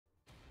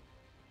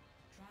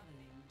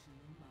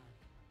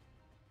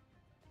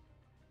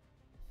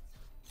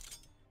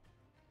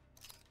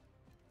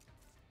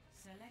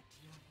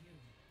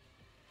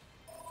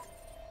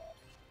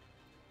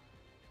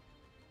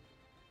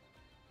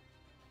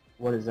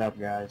What is up,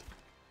 guys?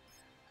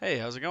 Hey,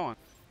 how's it going?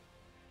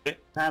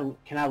 Can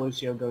I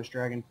Lucio Ghost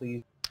Dragon,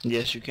 please?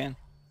 Yes, you can.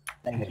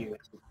 Thank you.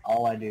 It's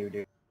all I do,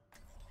 dude.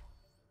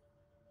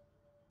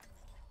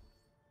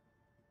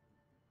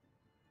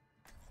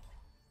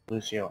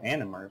 Lucio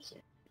and a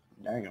Mercy.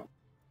 Dang 'em.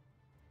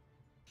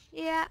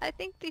 Yeah, I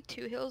think the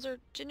two heals are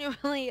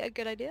genuinely a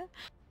good idea.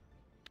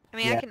 I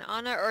mean, Yeah. I can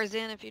Ana or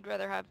Zen if you'd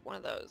rather have one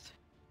of those.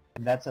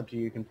 That's up to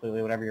you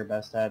completely, whatever you're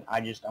best at.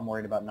 I'm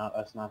worried about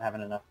us not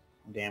having enough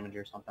damage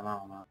or something, I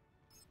don't know.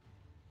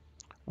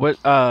 What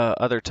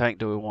other tank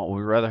do we want? Would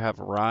we rather have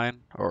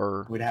Ryan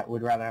or? We'd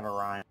rather have a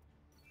Ryan.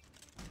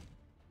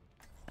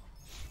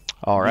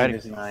 Alrighty. Dean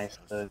is nice,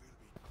 but...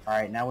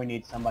 Alright, now we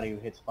need somebody who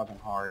hits fucking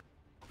hard.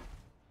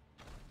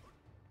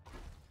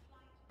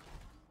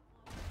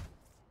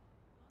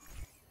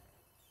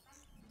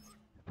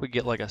 If we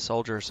get like a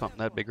soldier or something,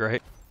 that'd be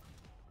great.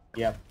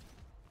 Yep.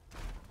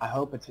 I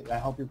hope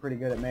you're pretty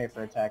good at May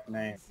for attack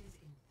May.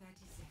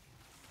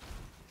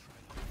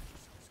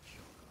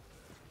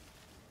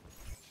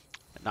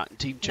 Not in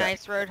team chat.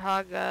 Nice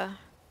Roadhog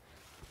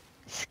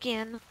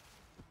skin.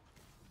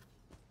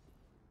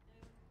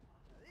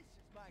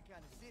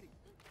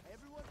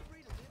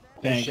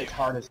 This shit's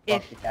hard as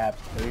fuck to cap,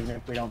 so even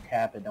if we don't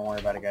cap it, don't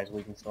worry about it, guys.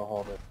 We can still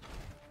hold it.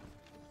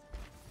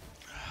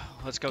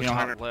 Let's go You don't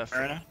top have left.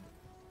 Arena?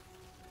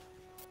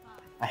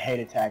 I hate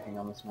attacking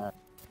on this map.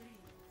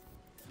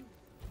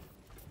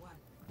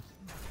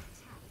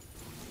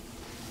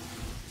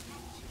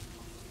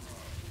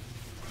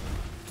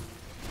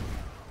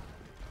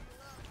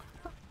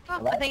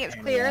 Well, Well, I think it's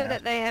that's clear pain in the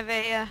that they have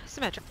a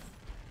Symmetra.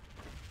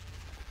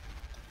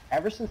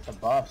 Ever since the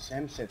buff,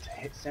 Sim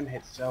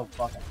hits so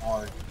fucking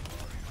hard.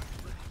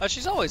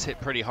 She's always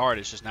hit pretty hard.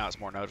 It's just now it's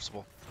more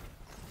noticeable.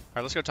 All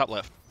right, let's go top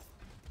left.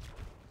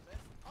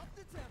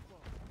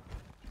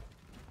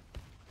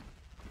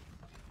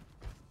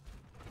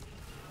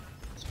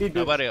 Speed boost.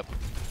 Nobody up.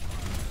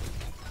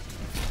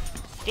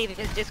 Steve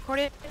is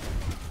discorded.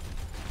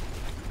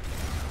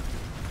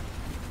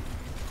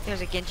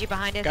 There's a Genji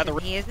behind us, Got the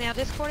and he is now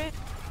discorded.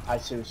 I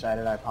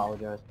suicided, I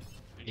apologize.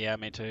 Yeah,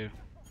 me too.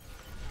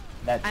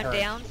 That I'm turret.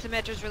 down.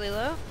 Symmetra's really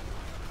low.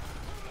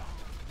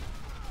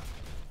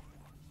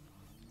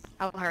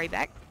 I'll hurry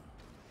back.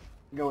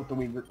 Go with the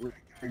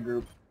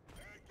regroup.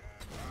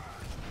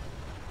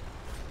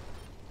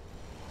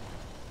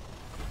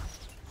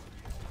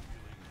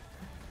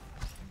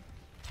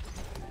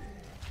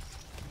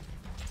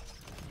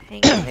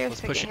 Hang on there.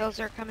 Let's Second push it. heals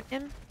are coming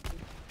in.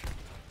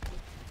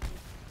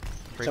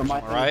 So Creepers my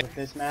on the thing right. with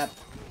this map,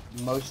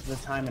 most of the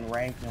time in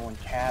rank, no one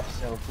caps,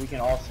 so if we can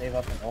all save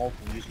up an ult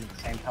and use them at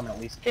the same time and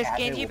at least This cap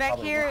it, Genji we'll back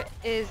probably here win.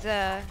 is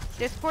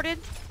discorded.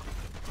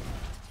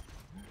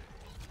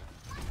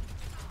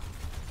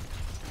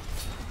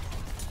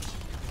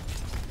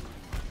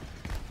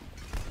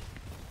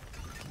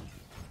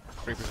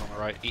 Creepers on the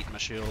right, eating my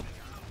shield.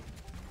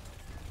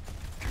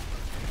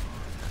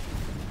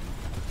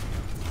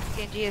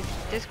 Genji is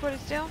discorded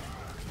still.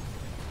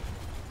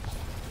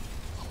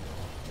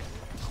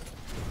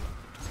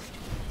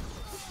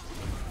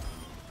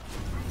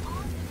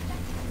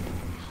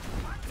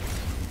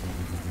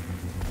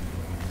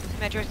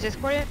 Symmetra's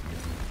discorded.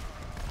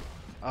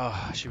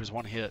 Oh, she was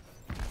one hit.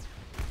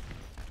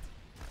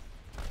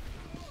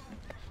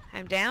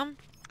 I'm down.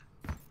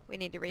 We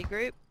need to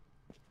regroup.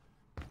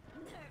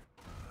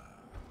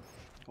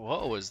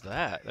 What was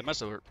that? They must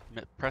have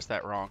pressed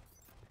that wrong.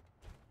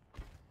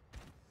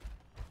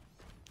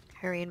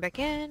 Hurrying back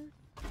in.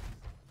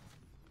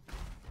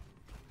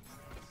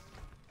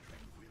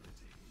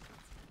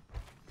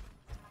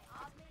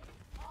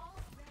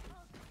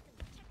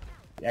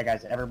 Yeah,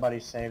 guys, everybody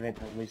save it,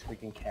 at least we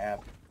can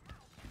cap.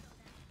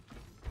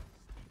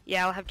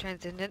 Yeah, I'll have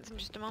Transcendence in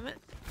just a moment.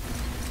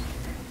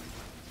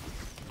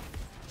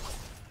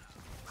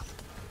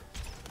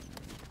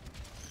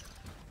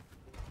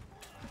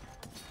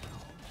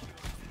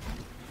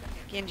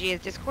 Genji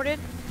is discorded.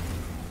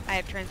 I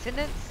have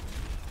Transcendence.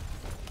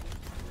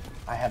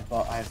 I have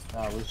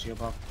Lucio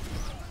buff.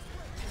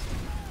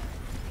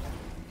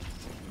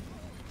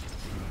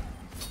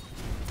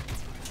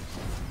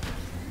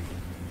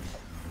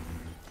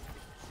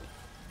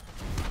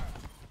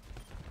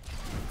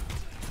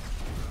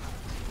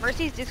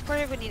 Mercy's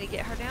discorded. We need to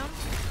get her down.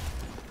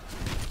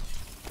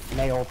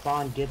 May ult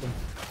on, get them.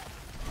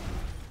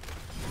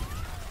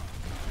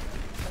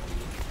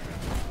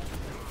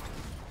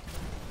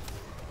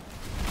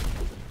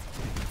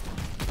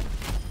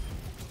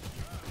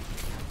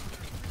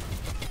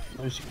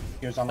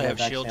 Lucio's on the They way have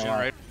back shield staying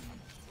alive. generator.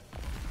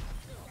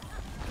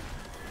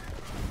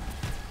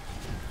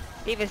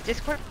 Diva's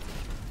discord.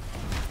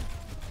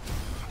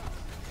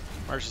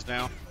 Mercy's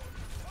down.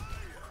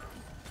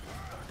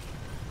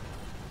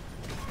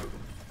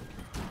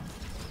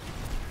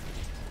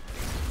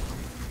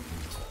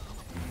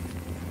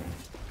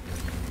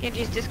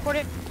 Genji's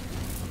discorded.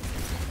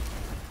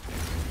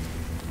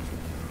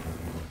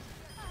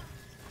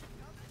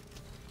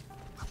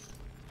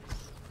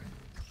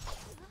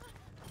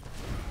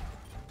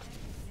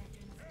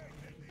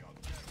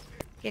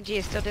 Genji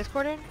is still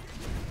discorded.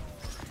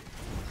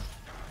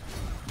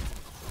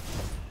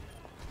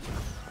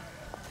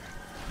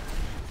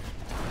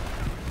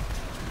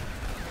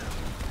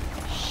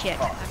 Shit,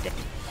 Oh. I'm dead.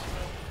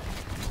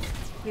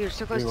 We were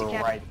so close We to were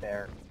cap. right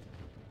there.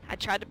 I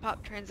tried to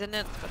pop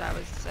Transcendence, but I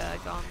was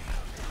gone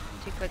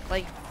too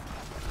quickly.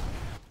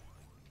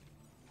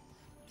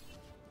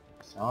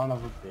 Son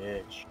of a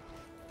bitch.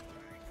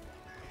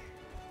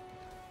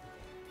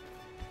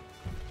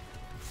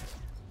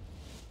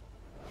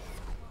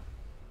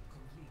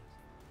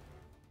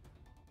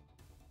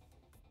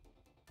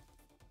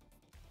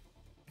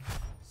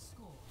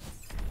 Score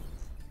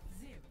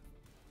 0-0.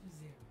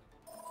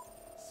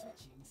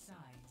 Switching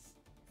sides.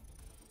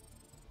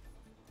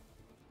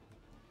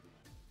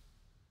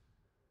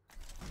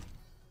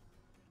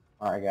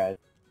 Alright, guys.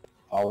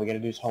 All we gotta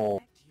do is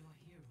hold. Select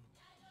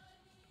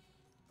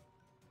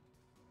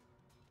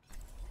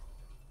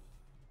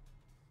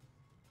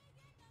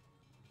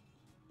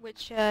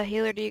your hero. Which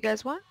healer do you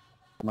guys want?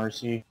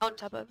 Mercy. On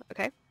top of,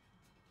 okay.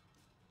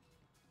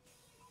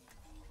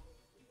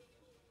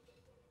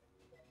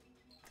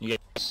 You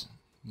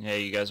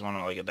guys want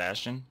like a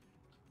Bastion?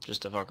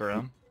 Just to fuck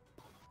around?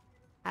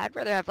 I'd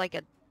rather have like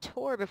a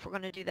Torb if we're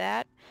gonna do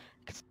that.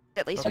 'Cause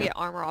at least we get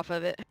armor off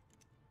of it.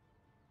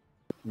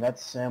 That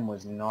sim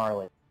was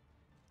gnarly.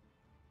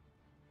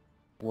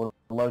 We're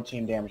low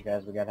team damage,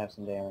 guys. We gotta have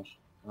some damage.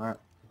 Alright.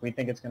 We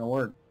think it's gonna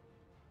work.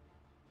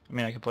 I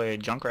mean, I could play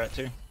Junkrat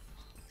too.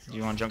 Do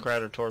you want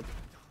Junkrat or Torb?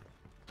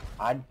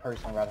 I'd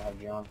personally rather have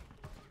John.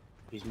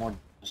 He's more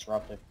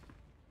disruptive.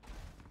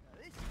 Now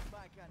this is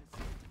my kind of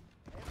city.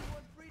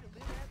 Everyone free to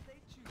live as they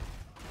choose.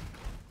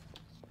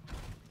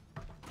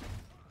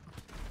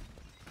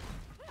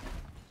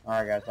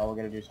 Alright, guys. All we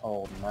gotta do is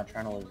hold. I'm not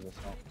trying to lose this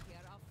one.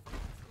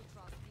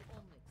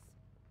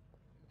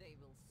 They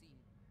will see.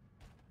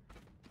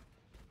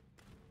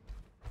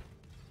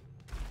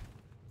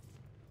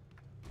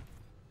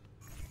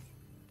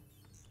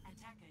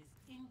 Attackers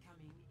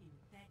incoming in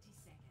 30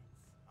 seconds.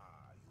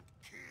 Ah, you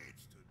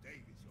kids,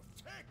 today is your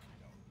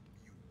techno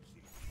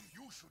music.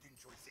 You should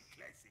enjoy the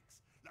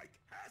classics, like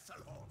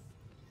Hasselhoff.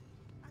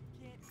 I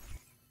can't.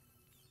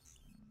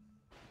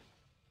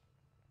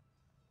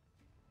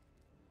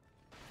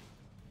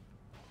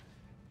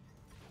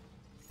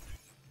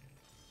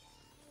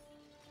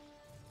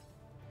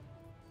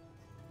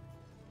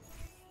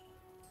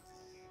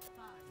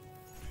 Five,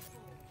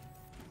 four,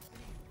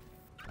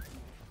 three,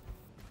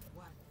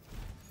 one.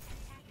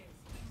 Attackers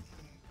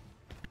incoming.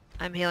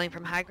 I'm healing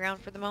from high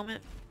ground for the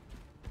moment.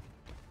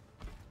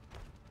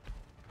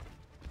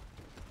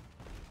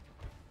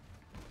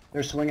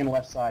 They're swinging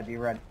left side. Be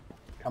ready.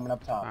 Coming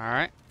up top.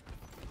 Alright.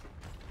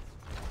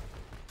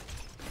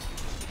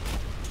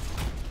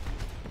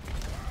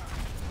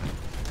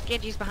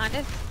 Genji's behind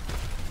us.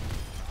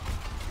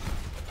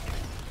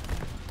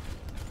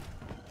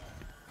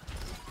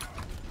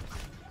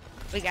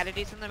 We gotta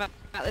do something about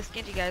this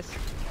Genji, guys.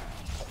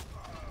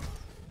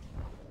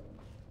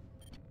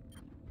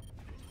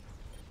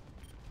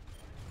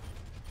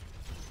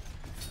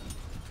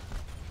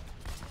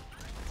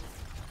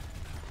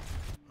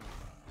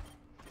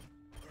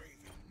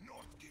 They will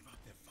not give up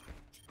the fight.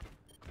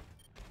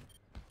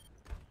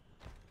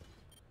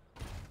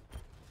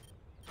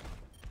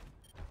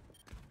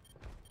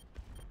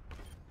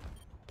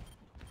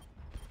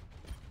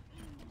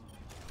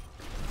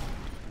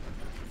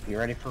 Be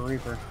ready for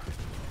Reaper.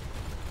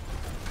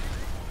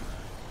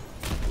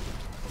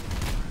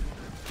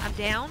 I'm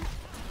down.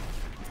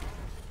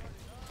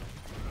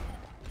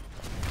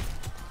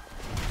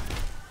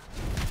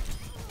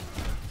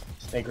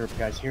 Stay grouped,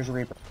 guys. Here's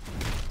Reaper.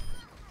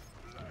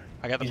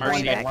 I got the He's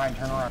Mercy. going back. dead. Ryan,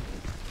 turn around.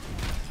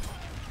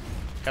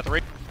 Got the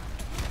Reaper.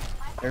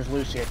 There's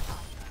Lucy.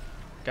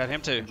 Got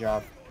him too. Good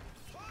job.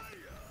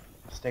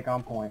 Stick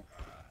on point.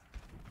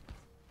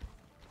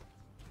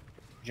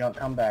 Jump,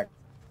 come back.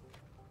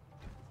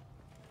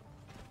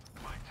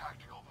 My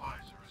tactical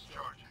visor is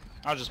charging.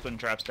 I was just putting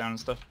traps down and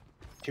stuff.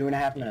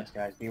 2.5 minutes,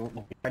 guys. Be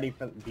ready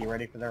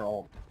for their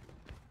ult.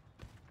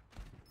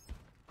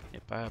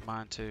 Yep, I have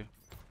mine too.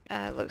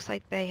 Looks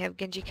like they have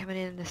Genji coming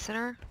in the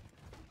center.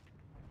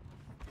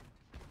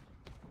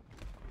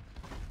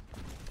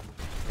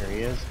 There he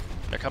is.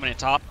 They're coming in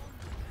top.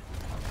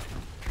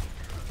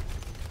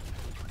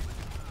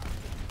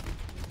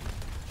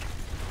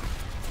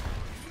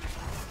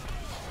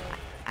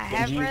 I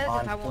have Genji res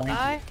on if I won't point.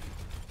 die.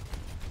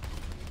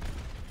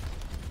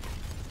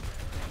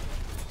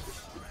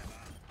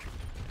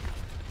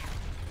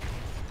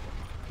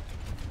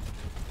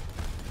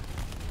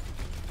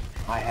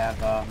 I have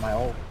my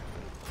ult.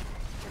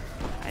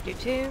 I do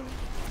too.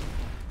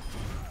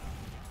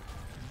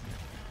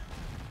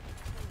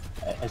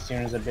 As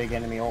soon as a big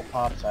enemy ult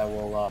pops, I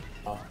will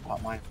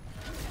pop mine.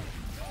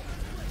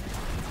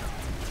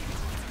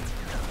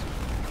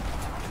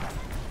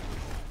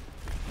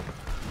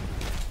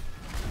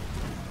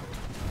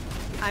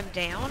 I'm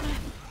down.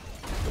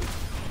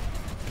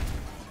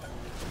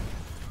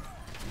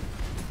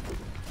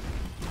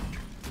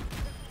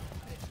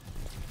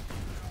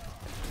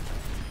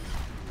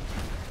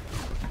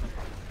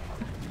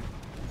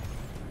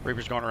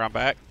 Reaper's going around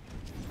back.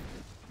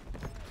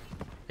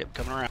 Yep,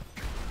 coming around.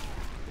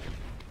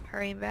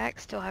 Hurrying back.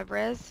 Still have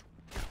res.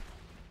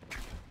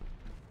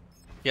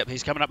 Yep,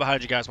 he's coming up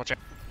behind you guys. Watch out.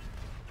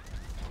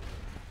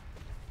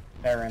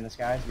 Bear in this,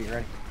 guys. Be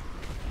ready.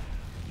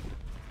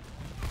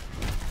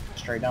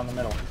 Straight down the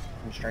middle.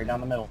 And straight down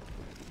the middle.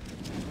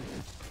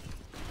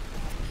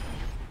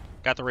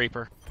 Got the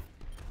Reaper.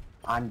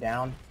 I'm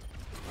down.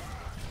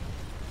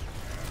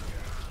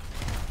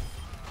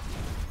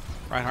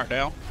 Reinhardt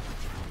down.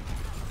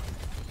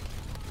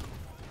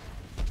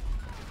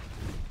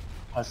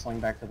 Hustling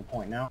back to the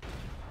point now.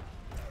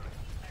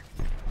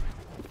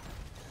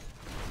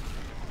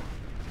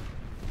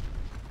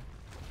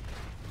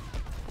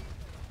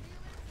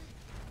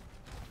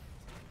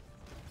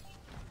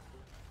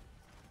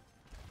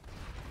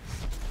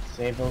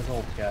 Save those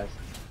ults, guys.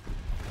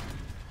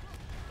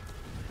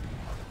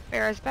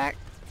 Pharah's back.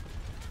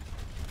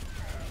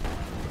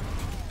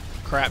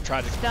 Crap,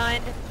 tried to...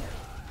 Stunned.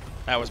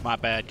 That was my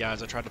bad,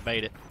 guys. I tried to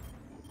bait it.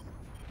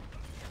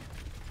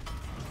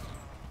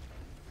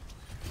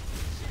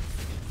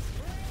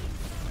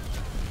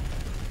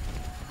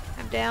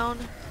 I'm down.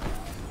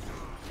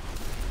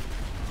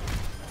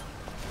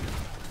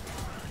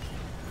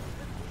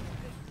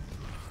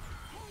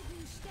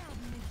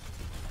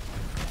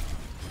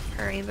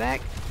 Hurrying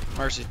back.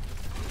 Mercy.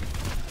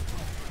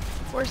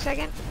 4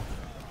 seconds.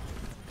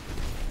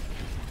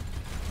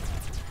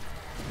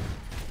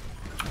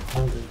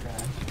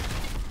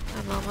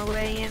 I'm on my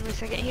way in with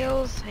second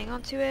heals. Hang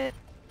on to it.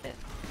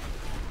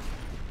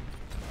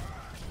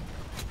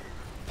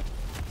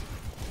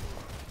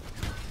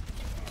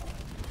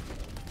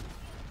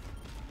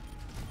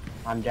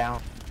 I'm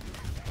down.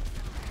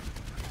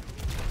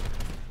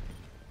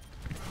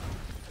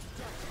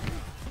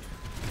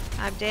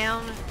 I'm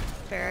down.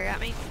 Pharah got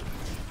me.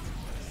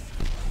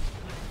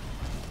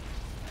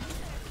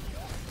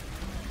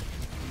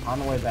 On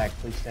the way back,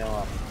 please stay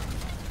alive.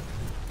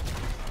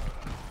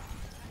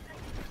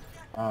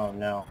 Oh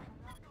no.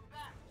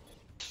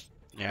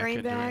 Yeah, I Hurry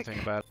couldn't do back. anything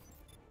about it.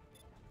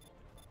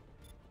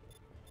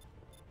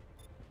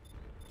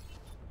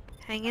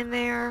 Hang in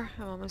there.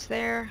 I'm almost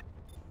there.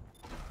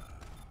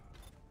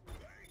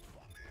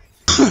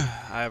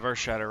 I have Earth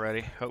Shatter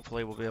ready.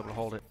 Hopefully we'll be able to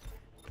hold it.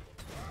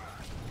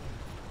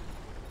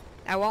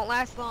 I won't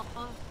last long.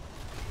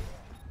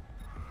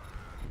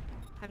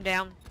 I'm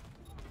down.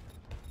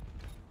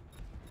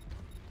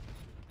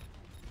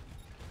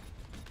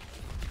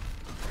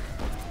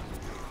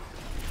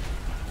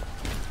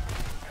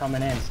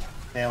 Coming in.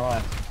 Stay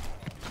alive.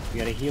 You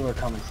got a healer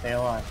coming. Stay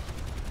alive.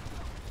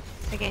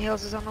 Second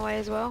heals is on the way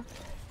as well.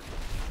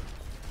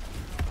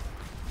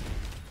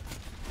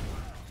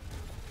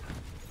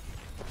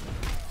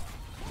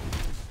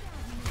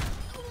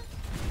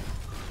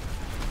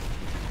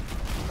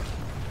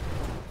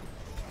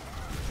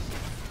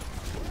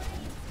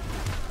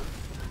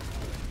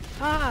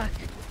 Fuck.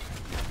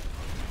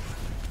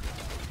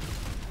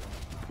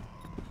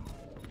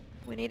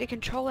 We need to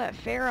control that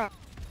Pharah.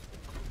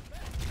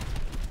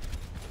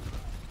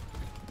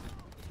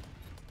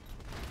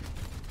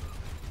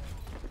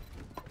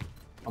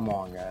 Come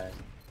on, guys.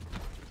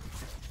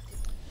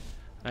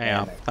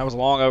 Damn, Damn it. that was a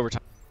long overtime.